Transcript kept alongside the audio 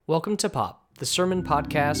Welcome to Pop, the sermon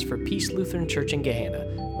podcast for Peace Lutheran Church in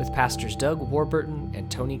Gahanna, with pastors Doug Warburton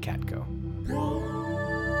and Tony Katko.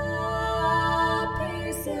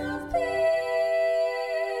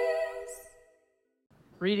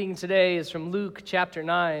 Reading today is from Luke chapter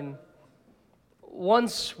 9.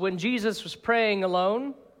 Once, when Jesus was praying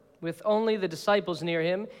alone, with only the disciples near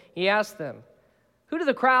him, he asked them, "Who do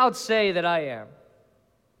the crowds say that I am?"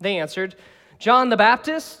 They answered, "John the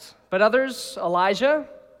Baptist, but others, Elijah,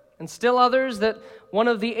 and still others that one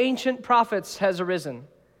of the ancient prophets has arisen."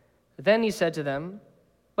 Then he said to them,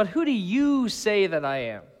 "But who do you say that I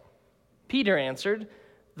am?" Peter answered,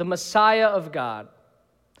 "The Messiah of God."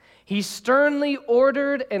 He sternly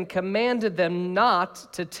ordered and commanded them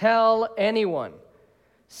not to tell anyone,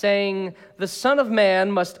 saying, "The Son of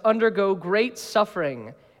Man must undergo great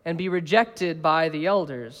suffering and be rejected by the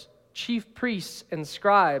elders, chief priests, and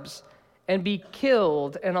scribes, and be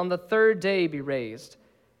killed, and on the third day be raised."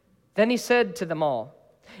 Then he said to them all,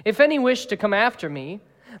 "If any wish to come after me,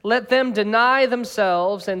 let them deny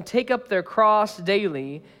themselves and take up their cross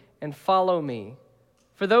daily and follow me.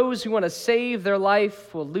 For those who want to save their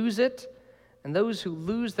life will lose it, and those who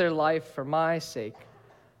lose their life for my sake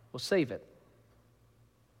will save it."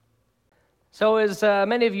 So as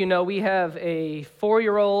many of you know, we have a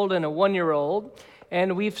 4-year-old and a 1-year-old,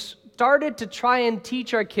 and we've started to try and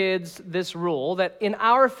teach our kids this rule that in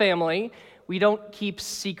our family, we don't keep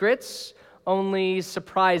secrets, only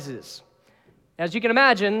surprises. As you can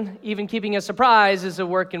imagine, even keeping a surprise is a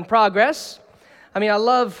work in progress. I mean, I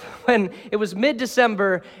love when it was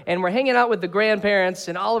mid-December and we're hanging out with the grandparents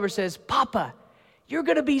and Oliver says, "Papa, you're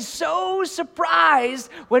going to be so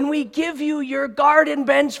surprised when we give you your garden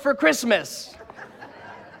bench for Christmas."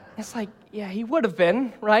 It's like, yeah, he would have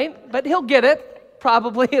been, right? But he'll get it,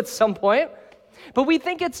 probably at some point. But we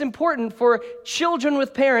think it's important for children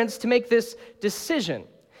with parents to make this decision,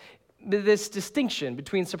 this distinction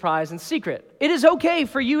between surprise and secret. It is okay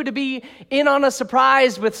for you to be in on a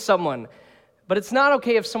surprise with someone, but it's not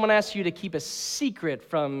okay if someone asks you to keep a secret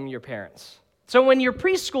from your parents. So when your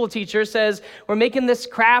preschool teacher says, "We're making this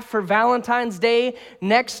craft for Valentine's Day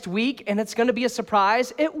next week, and it's going to be a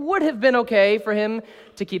surprise," it would have been okay for him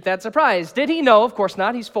to keep that surprise. Did he know? Of course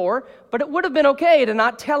not. He's 4. But it would have been okay to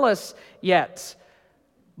not tell us yet.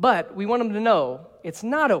 But we want him to know it's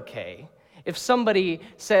not okay if somebody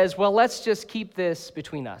says, "Well, let's just keep this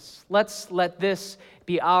between us. Let's let this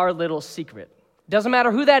be our little secret." Doesn't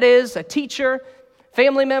matter who that is, a teacher,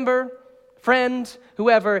 family member, friend,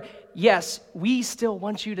 whoever. Yes, we still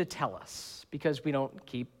want you to tell us because we don't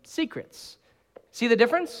keep secrets. See the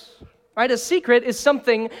difference? Right? A secret is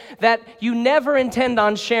something that you never intend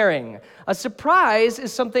on sharing. A surprise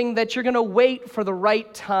is something that you're going to wait for the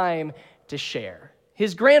right time to share.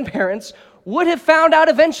 His grandparents would have found out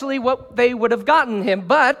eventually what they would have gotten him,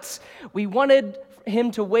 but we wanted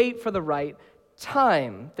him to wait for the right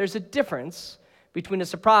time. There's a difference between a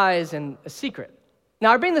surprise and a secret.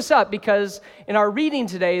 Now, I bring this up because in our reading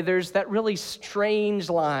today, there's that really strange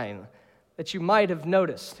line that you might have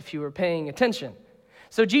noticed if you were paying attention.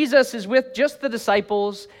 So Jesus is with just the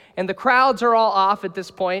disciples, and the crowds are all off at this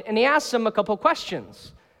point, and he asks them a couple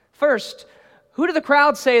questions. First, "Who do the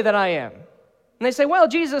crowds say that I am?" And they say, "Well,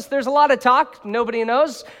 Jesus, there's a lot of talk. Nobody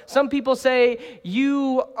knows. Some people say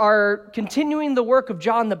you are continuing the work of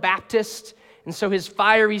John the Baptist, and so his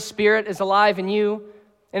fiery spirit is alive in you.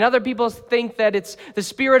 And other people think that it's the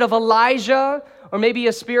spirit of Elijah, or maybe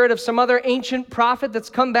a spirit of some other ancient prophet that's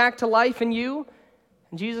come back to life in you."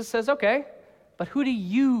 And Jesus says, "Okay, but who do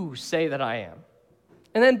you say that I am?"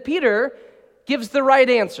 And then Peter gives the right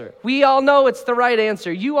answer. We all know it's the right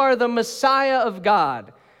answer. "You are the Messiah of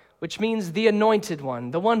God," which means the anointed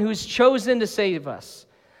one, the one who's chosen to save us.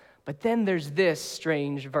 But then there's this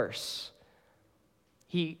strange verse.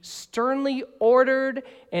 He sternly ordered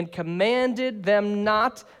and commanded them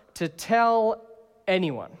not to tell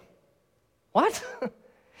anyone. What?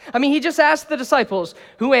 I mean, he just asked the disciples,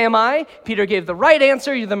 "Who am I?" Peter gave the right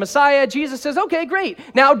answer, "You're the Messiah." Jesus says, "Okay, great.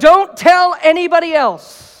 Now don't tell anybody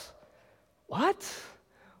else." What?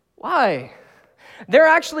 Why? There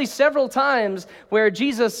are actually several times where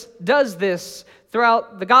Jesus does this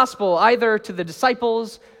throughout the gospel, either to the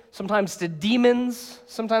disciples, sometimes to demons,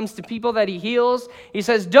 sometimes to people that he heals. He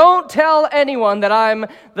says, "Don't tell anyone that I'm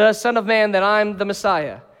the Son of Man, that I'm the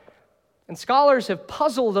Messiah." And scholars have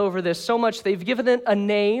puzzled over this so much, they've given it a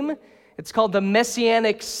name. It's called the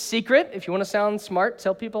Messianic Secret. If you want to sound smart,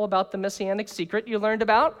 tell people about the Messianic Secret you learned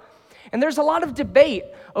about. And there's a lot of debate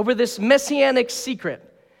over this Messianic Secret.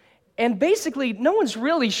 And basically, no one's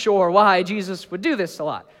really sure why Jesus would do this a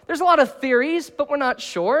lot. There's a lot of theories, but we're not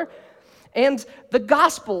sure. And the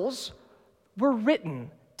Gospels were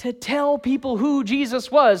written to tell people who Jesus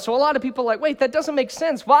was. So a lot of people are like, wait, that doesn't make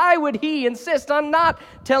sense. Why would he insist on not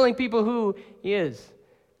telling people who he is?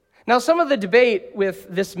 Now, some of the debate with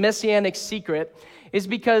this messianic secret is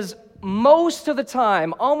because most of the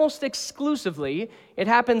time, almost exclusively, it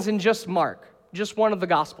happens in just Mark, just one of the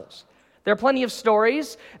Gospels. There are plenty of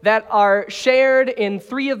stories that are shared in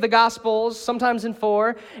 3 of the Gospels, sometimes in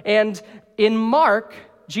 4, and in Mark,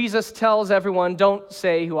 Jesus tells everyone, don't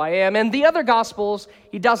say who I am, and the other Gospels,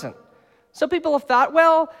 he doesn't. So people have thought,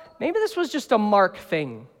 well, maybe this was just a Mark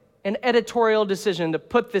thing, an editorial decision to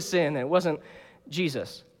put this in, and it wasn't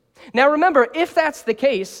Jesus. Now remember, if that's the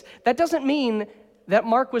case, that doesn't mean that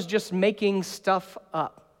Mark was just making stuff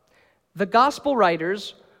up. The Gospel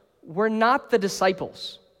writers were not the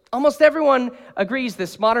disciples. Almost everyone agrees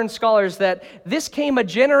this, modern scholars, that this came a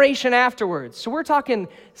generation afterwards. So we're talking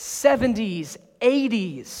 70s,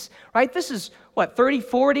 80s, right? This is, 30,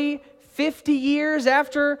 40, 50 years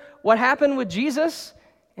after what happened with Jesus?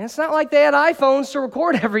 And it's not like they had iPhones to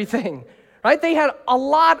record everything, right? They had a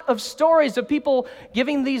lot of stories of people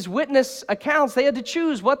giving these witness accounts. They had to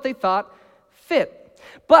choose what they thought fit.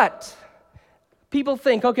 But people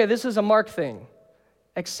think, okay, this is a Mark thing.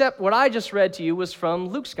 Except what I just read to you was from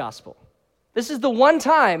Luke's gospel. This is the one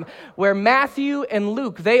time where Matthew and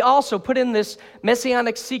Luke, they also put in this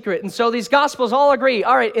messianic secret. And so these gospels all agree,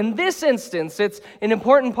 all right, in this instance, it's an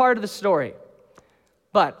important part of the story.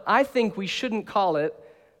 But I think we shouldn't call it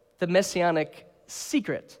the messianic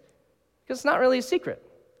secret, because it's not really a secret.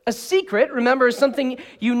 A secret, remember, is something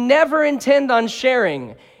you never intend on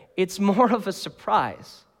sharing. It's more of a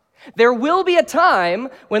surprise. There will be a time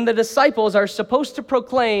when the disciples are supposed to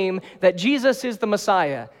proclaim that Jesus is the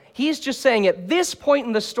Messiah. He's just saying at this point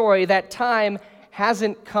in the story, that time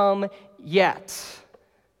hasn't come yet.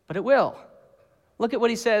 But it will. Look at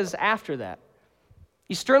what he says after that.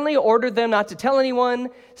 He sternly ordered them not to tell anyone,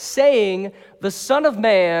 saying, the Son of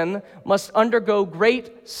Man must undergo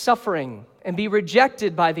great suffering and be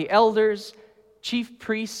rejected by the elders, chief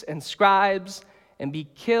priests, and scribes, and be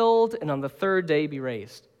killed, and on the 3rd day be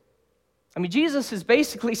raised. I mean, Jesus is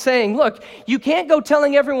basically saying, look, you can't go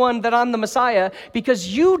telling everyone that I'm the Messiah because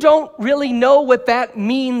you don't really know what that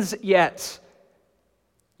means yet.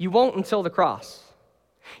 You won't until the cross.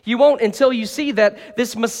 You won't until you see that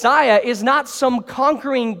this Messiah is not some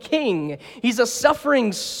conquering king. He's a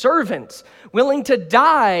suffering servant, willing to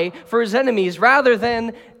die for his enemies rather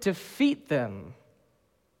than defeat them.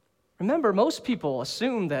 Remember, most people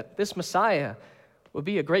assume that this Messiah would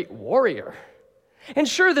be a great warrior. And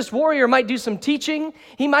sure, this warrior might do some teaching.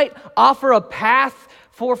 He might offer a path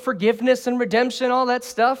for forgiveness and redemption, all that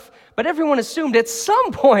stuff. But everyone assumed at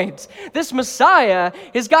some point, this Messiah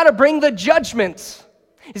has got to bring the judgment.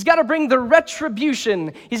 He's got to bring the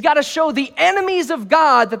retribution. He's got to show the enemies of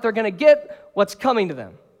God that they're going to get what's coming to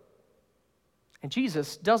them. And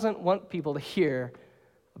Jesus doesn't want people to hear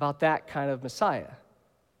about that kind of Messiah,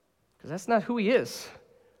 because that's not who he is.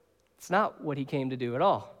 It's not what he came to do at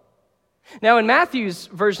all. Now, in Matthew's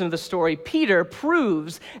version of the story, Peter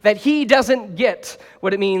proves that he doesn't get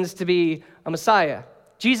what it means to be a Messiah.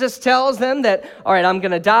 Jesus tells them that, all right, I'm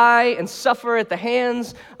going to die and suffer at the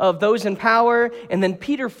hands of those in power, and then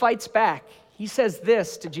Peter fights back. He says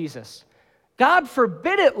this to Jesus, God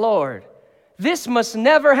forbid it, Lord. This must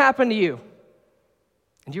never happen to you.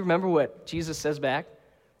 And do you remember what Jesus says back?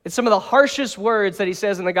 It's some of the harshest words that he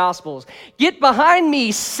says in the Gospels. Get behind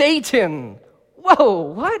me, Satan. Whoa,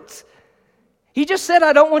 what? He just said,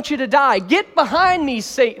 I don't want you to die. Get behind me,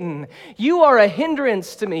 Satan. You are a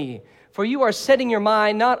hindrance to me, for you are setting your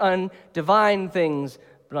mind not on divine things,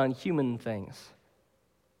 but on human things.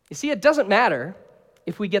 You see, it doesn't matter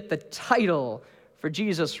if we get the title for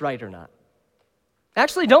Jesus right or not.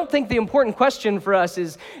 Actually, don't think the important question for us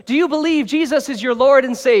is, do you believe Jesus is your Lord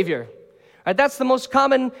and Savior? All right, that's the most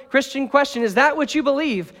common Christian question. Is that what you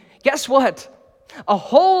believe? Guess what? A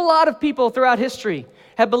whole lot of people throughout history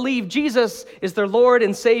have believed Jesus is their Lord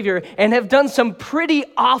and Savior and have done some pretty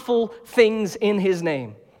awful things in his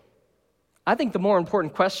name. I think the more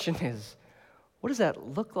important question is, what does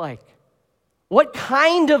that look like? What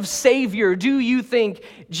kind of Savior do you think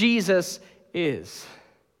Jesus is?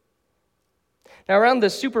 Now, around the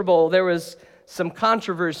Super Bowl, there was some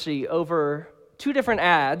controversy over 2 different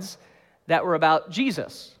ads that were about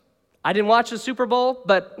Jesus. I didn't watch the Super Bowl,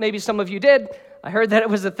 but maybe some of you did. I heard that it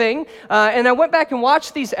was a thing. And I went back and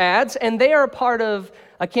watched these ads, and they are part of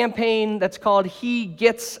a campaign that's called He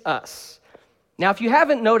Gets Us. Now, if you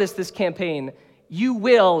haven't noticed this campaign, you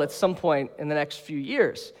will at some point in the next few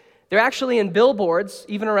years. They're actually in billboards,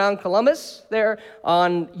 even around Columbus. They're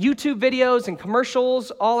on YouTube videos and commercials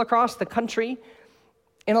all across the country.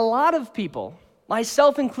 And a lot of people,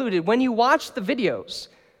 myself included, when you watch the videos,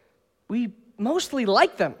 we mostly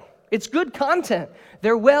like them. It's good content.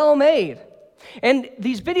 They're well made. And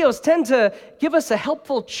these videos tend to give us a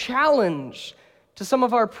helpful challenge to some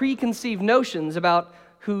of our preconceived notions about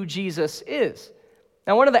who Jesus is.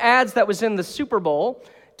 Now, one of the ads that was in the Super Bowl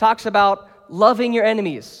talks about loving your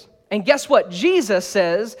enemies. And guess what? Jesus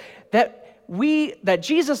says that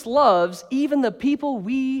Jesus loves even the people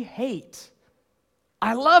we hate.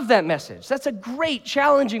 I love that message. That's a great,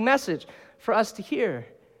 challenging message for us to hear.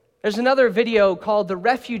 There's another video called The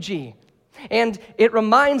Refugee, and it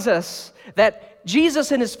reminds us that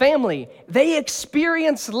Jesus and his family, they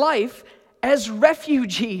experience life as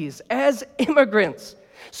refugees, as immigrants.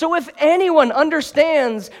 So if anyone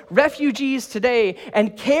understands refugees today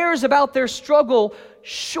and cares about their struggle,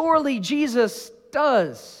 surely Jesus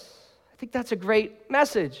does. I think that's a great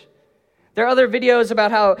message. There are other videos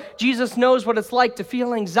about how Jesus knows what it's like to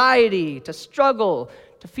feel anxiety, to struggle,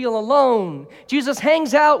 to feel alone. Jesus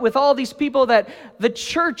hangs out with all these people that the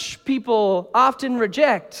church people often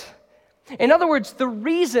reject. In other words, the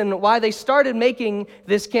reason why they started making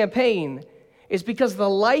this campaign is because the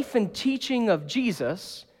life and teaching of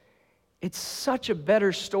Jesus, it's such a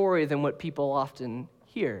better story than what people often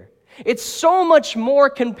hear. It's so much more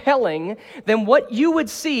compelling than what you would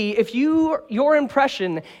see if your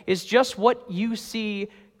impression is just what you see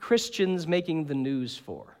Christians making the news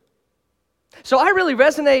for. So I really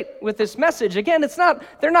resonate with this message. Again,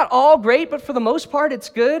 they're not all great, but for the most part it's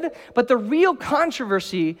good. But the real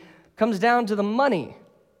controversy comes down to the money.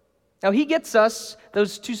 Now he gets us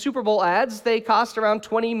those 2 Super Bowl ads. They cost around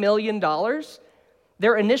 $20 million.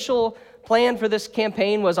 Their initial plan for this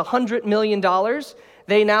campaign was $100 million.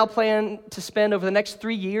 They now plan to spend over the next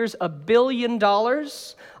 3 years $1 billion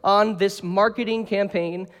on this marketing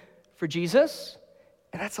campaign for Jesus.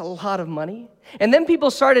 And that's a lot of money. And then people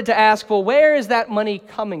started to ask, well, where is that money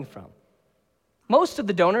coming from? Most of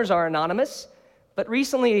the donors are anonymous, but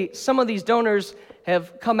recently some of these donors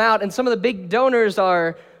have come out, and some of the big donors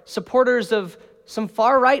are supporters of some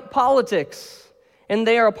far-right politics, and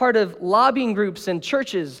they are a part of lobbying groups and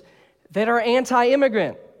churches that are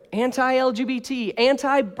anti-immigrant, anti-LGBT,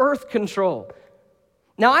 anti-birth control.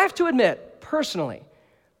 Now, I have to admit, personally,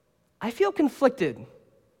 I feel conflicted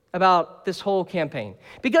about this whole campaign.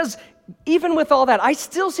 Because even with all that, I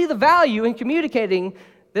still see the value in communicating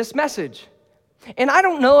this message. And I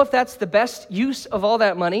don't know if that's the best use of all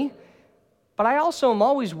that money, but I also am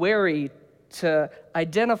always wary to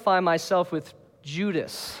identify myself with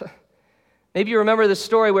Judas. Maybe you remember the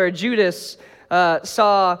story where Judas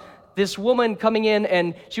saw this woman coming in,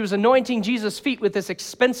 and she was anointing Jesus' feet with this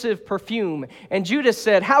expensive perfume. And Judas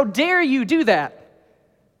said, "How dare you do that?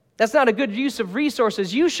 That's not a good use of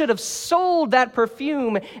resources. You should have sold that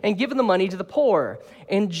perfume and given the money to the poor."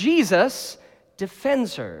 And Jesus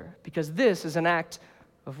defends her because this is an act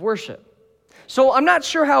of worship. So I'm not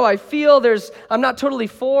sure how I feel. I'm not totally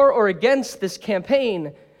for or against this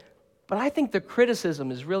campaign, but I think the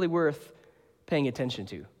criticism is really worth paying attention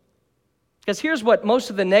to. Because here's what most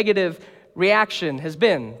of the negative reaction has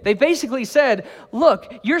been. They basically said,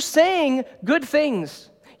 look, you're saying good things.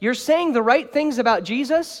 You're saying the right things about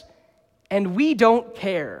Jesus, and we don't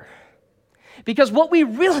care. Because what we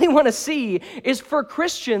really want to see is for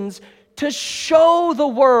Christians to show the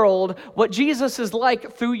world what Jesus is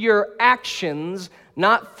like through your actions,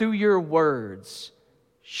 not through your words.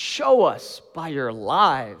 Show us by your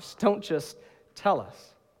lives. Don't just tell us.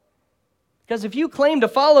 Because if you claim to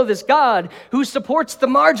follow this God who supports the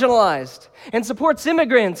marginalized and supports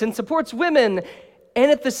immigrants and supports women,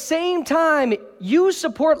 and at the same time you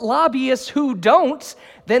support lobbyists who don't,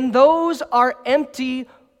 then those are empty,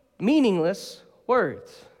 meaningless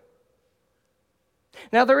words.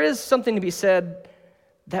 Now, there is something to be said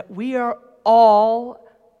that we are all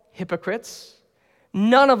hypocrites.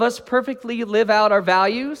 None of us perfectly live out our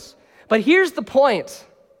values. But here's the point.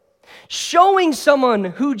 Showing someone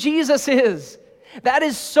who Jesus is, that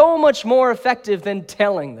is so much more effective than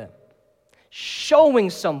telling them. Showing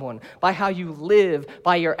someone by how you live,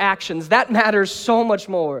 by your actions, that matters so much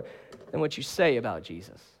more than what you say about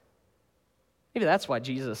Jesus. Maybe that's why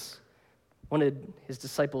Jesus wanted his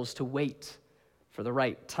disciples to wait for the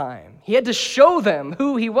right time. He had to show them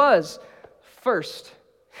who he was first.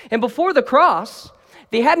 And before the cross,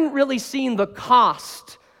 they hadn't really seen the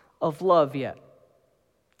cost of love yet.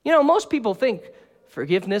 You know, most people think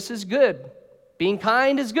forgiveness is good, being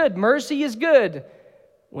kind is good, mercy is good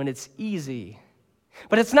when it's easy.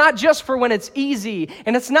 But it's not just for when it's easy,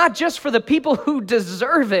 and it's not just for the people who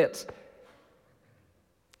deserve it.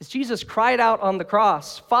 As Jesus cried out on the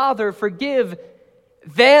cross, "Father, forgive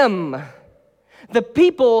them. the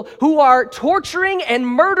people who are torturing and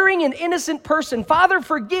murdering an innocent person. Father,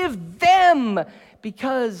 forgive them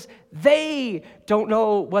because they don't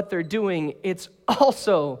know what they're doing. It's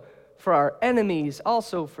also for our enemies,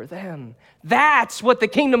 also for them. That's what the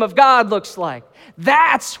kingdom of God looks like.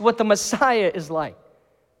 That's what the Messiah is like.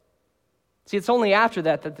 See, it's only after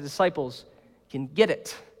that that the disciples can get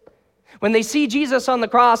it. When they see Jesus on the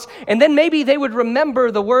cross, and then maybe they would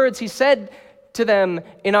remember the words he said to them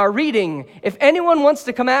in our reading. If anyone wants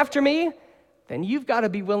to come after me, then you've got to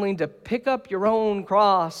be willing to pick up your own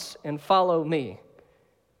cross and follow me.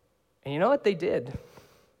 And you know what? They did.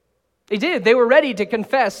 They did. They were ready to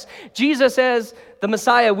confess Jesus as the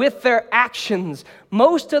Messiah with their actions.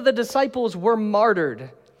 Most of the disciples were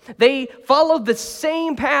martyred. They followed the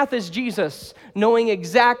same path as Jesus, knowing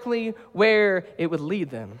exactly where it would lead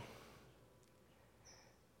them.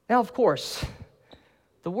 Now, of course,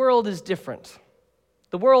 the world is different.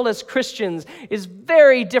 The world as Christians is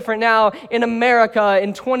very different now in America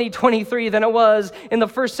in 2023 than it was in the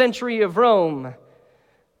first century of Rome.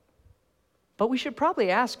 But we should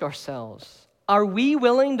probably ask ourselves, are we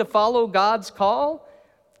willing to follow God's call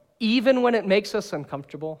even when it makes us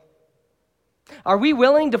uncomfortable? Are we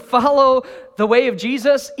willing to follow the way of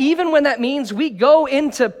Jesus even when that means we go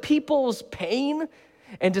into people's pain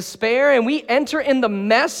and despair and we enter in the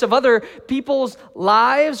mess of other people's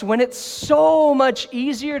lives when it's so much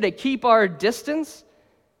easier to keep our distance?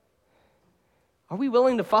 Are we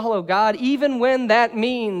willing to follow God even when that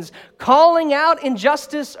means calling out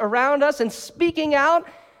injustice around us and speaking out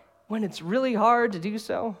when it's really hard to do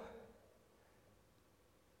so?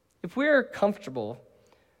 If we're comfortable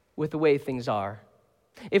with the way things are,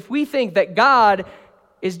 if we think that God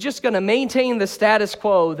is just going to maintain the status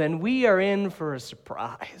quo, then we are in for a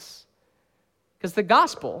surprise. Because the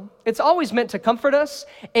gospel, it's always meant to comfort us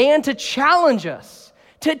and to challenge us,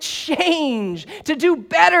 to change, to do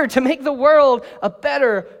better, to make the world a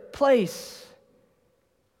better place.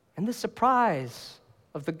 And the surprise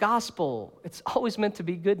of the gospel, it's always meant to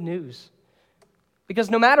be good news. Because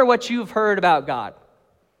no matter what you've heard about God,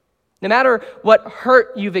 no matter what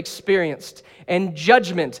hurt you've experienced, and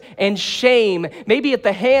judgment and shame, maybe at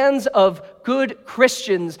the hands of good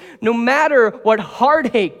Christians, no matter what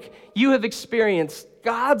heartache you have experienced,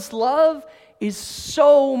 God's love is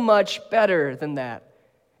so much better than that.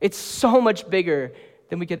 It's so much bigger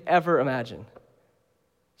than we could ever imagine.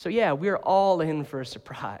 So yeah, we're all in for a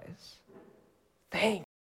surprise. Thank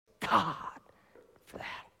God.